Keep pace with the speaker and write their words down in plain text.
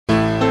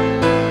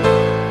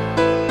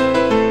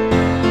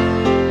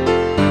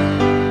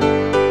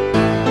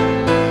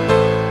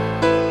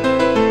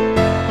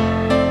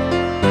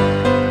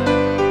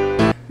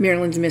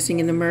Maryland's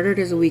Missing and the Murdered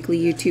is a weekly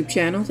YouTube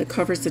channel that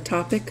covers the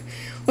topic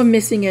of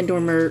missing and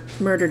or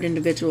murdered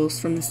individuals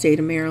from the state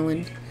of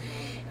Maryland.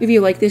 If you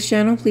like this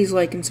channel, please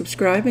like and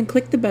subscribe and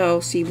click the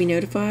bell so you'll be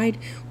notified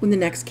when the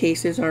next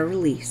cases are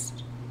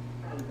released.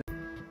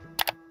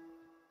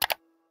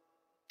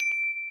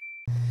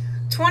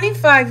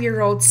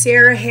 25-year-old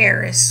Sarah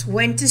Harris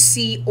went to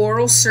see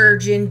oral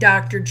surgeon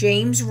Dr.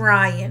 James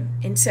Ryan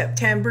in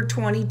September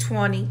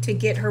 2020 to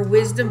get her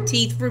wisdom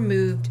teeth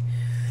removed,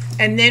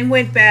 and then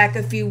went back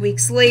a few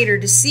weeks later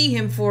to see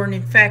him for an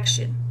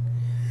infection.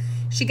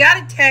 She got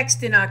a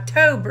text in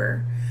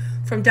October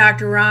from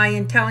Dr.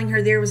 Ryan telling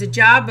her there was a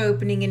job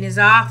opening in his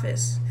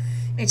office,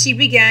 and she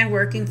began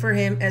working for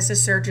him as a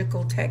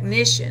surgical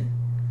technician.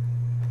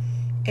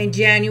 In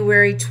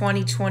January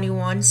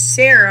 2021,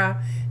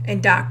 Sarah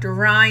and Dr.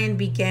 Ryan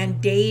began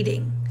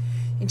dating,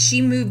 and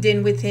she moved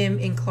in with him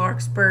in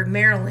Clarksburg,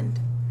 Maryland.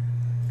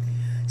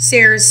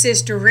 Sarah's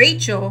sister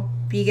Rachel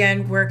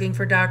began working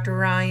for Dr.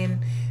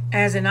 Ryan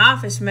as an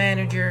office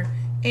manager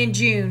in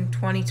June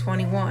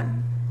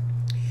 2021.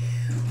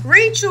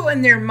 Rachel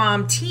and their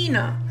mom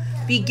Tina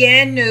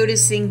began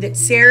noticing that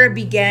Sarah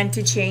began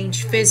to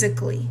change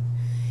physically.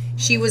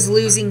 She was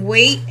losing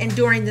weight, and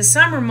during the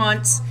summer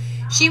months,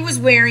 she was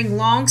wearing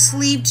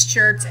long-sleeved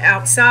shirts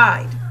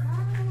outside.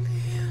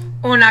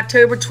 On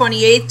October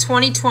 28,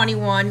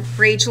 2021,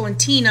 Rachel and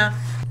Tina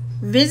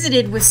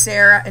visited with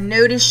Sarah and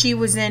noticed she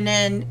was in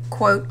an,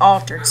 quote,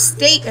 altered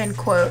state, end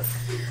quote.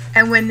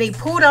 And when they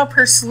pulled up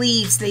her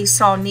sleeves, they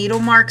saw needle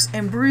marks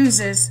and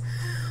bruises,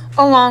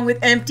 along with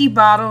empty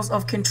bottles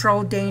of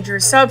controlled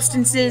dangerous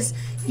substances,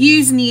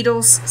 used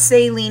needles,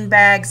 saline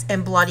bags,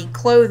 and bloody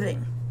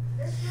clothing.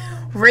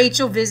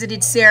 Rachel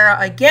visited Sarah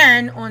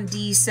again on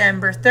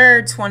December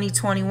 3rd,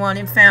 2021,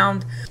 and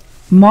found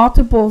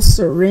multiple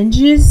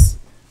syringes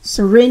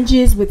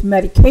with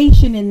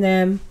medication in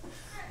them.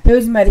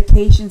 Those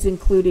medications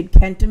included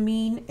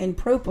ketamine and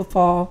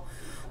propofol,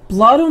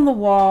 blood on the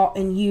wall,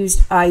 and used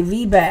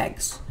IV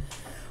bags.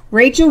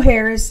 Rachel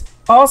Harris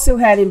also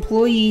had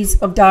employees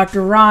of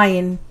Dr.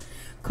 Ryan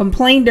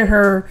complain to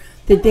her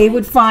that they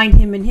would find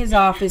him in his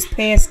office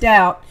passed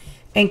out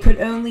and could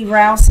only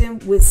rouse him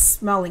with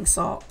smelling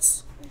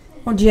salts.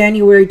 On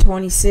January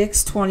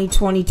 26,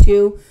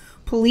 2022,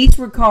 police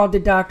were called to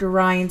Dr.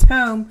 Ryan's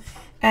home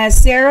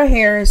as Sarah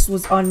Harris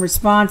was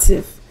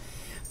unresponsive.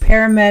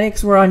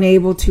 Paramedics were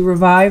unable to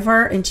revive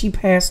her, and she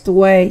passed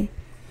away.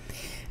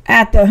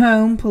 At the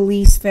home,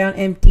 police found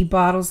empty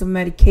bottles of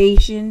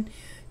medication,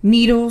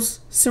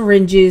 needles,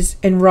 syringes,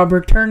 and rubber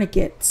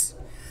tourniquets.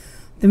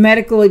 The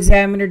medical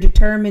examiner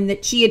determined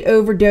that she had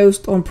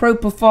overdosed on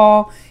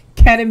propofol,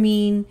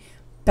 ketamine,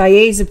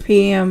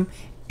 diazepam,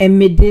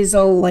 and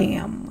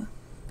midazolam.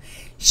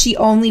 She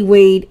only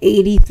weighed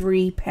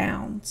 83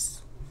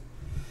 pounds.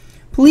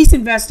 Police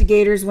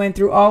investigators went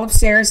through all of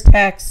Sarah's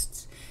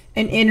texts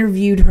and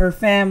interviewed her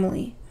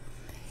family.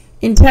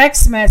 In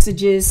text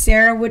messages,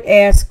 Sarah would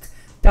ask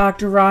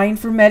Dr. Ryan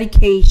for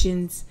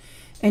medications,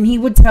 and he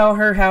would tell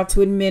her how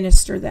to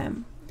administer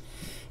them.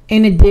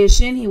 In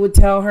addition, he would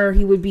tell her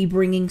he would be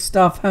bringing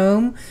stuff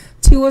home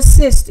to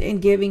assist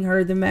in giving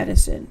her the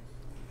medicine.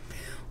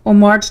 On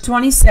March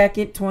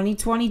 22,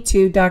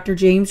 2022, Dr.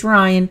 James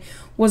Ryan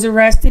was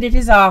arrested at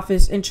his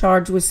office and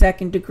charged with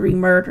second-degree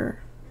murder.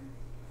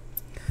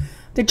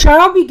 The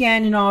trial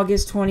began in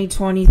August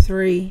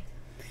 2023.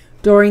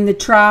 During the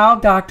trial,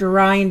 Dr.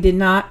 Ryan did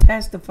not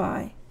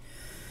testify.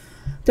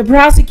 The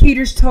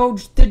prosecutors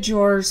told the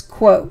jurors,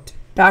 quote,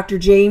 Dr.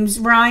 James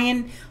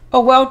Ryan,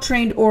 a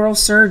well-trained oral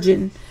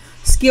surgeon,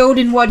 skilled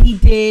in what he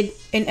did,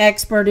 an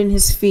expert in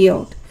his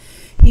field.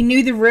 He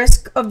knew the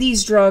risk of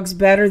these drugs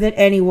better than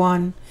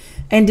anyone,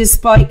 and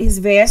despite his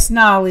vast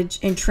knowledge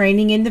and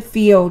training in the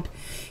field,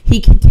 he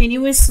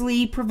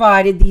continuously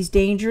provided these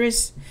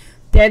dangerous,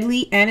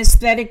 deadly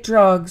anesthetic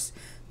drugs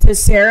to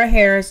Sarah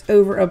Harris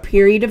over a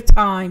period of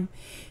time,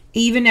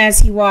 even as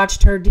he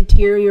watched her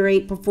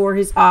deteriorate before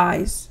his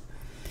eyes.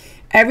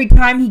 Every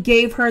time he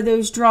gave her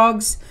those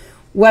drugs,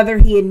 whether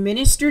he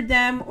administered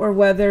them or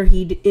whether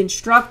he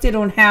instructed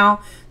on how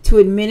to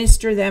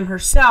administer them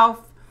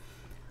herself,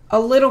 a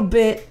little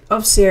bit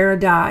of Sarah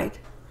died,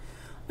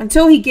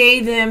 until he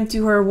gave them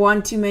to her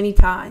one too many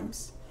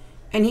times,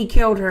 and he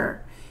killed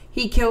her.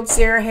 He killed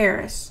Sarah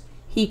Harris.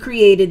 He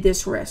created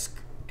this risk.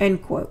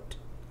 End quote.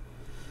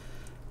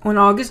 On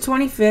August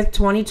 25th,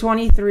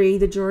 2023,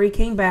 the jury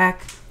came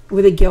back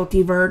with a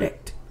guilty verdict.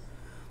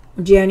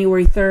 On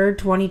January 3rd,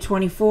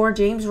 2024,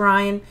 James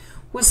Ryan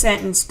was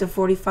sentenced to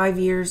 45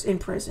 years in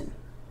prison.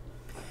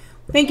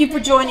 Thank you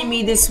for joining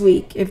me this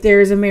week. If there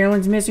is a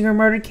Maryland's Missing or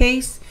Murdered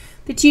case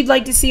that you'd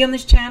like to see on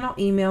this channel,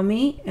 email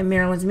me at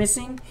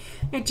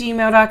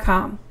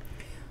marylandsmissing@gmail.com.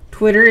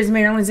 Twitter is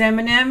Maryland's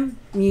M&M.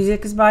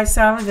 Music is by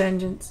Silent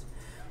Vengeance.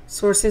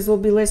 Sources will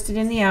be listed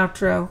in the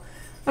outro.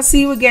 I'll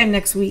see you again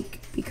next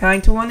week. Be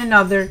kind to one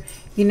another.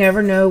 You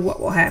never know what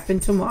will happen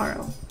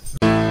tomorrow.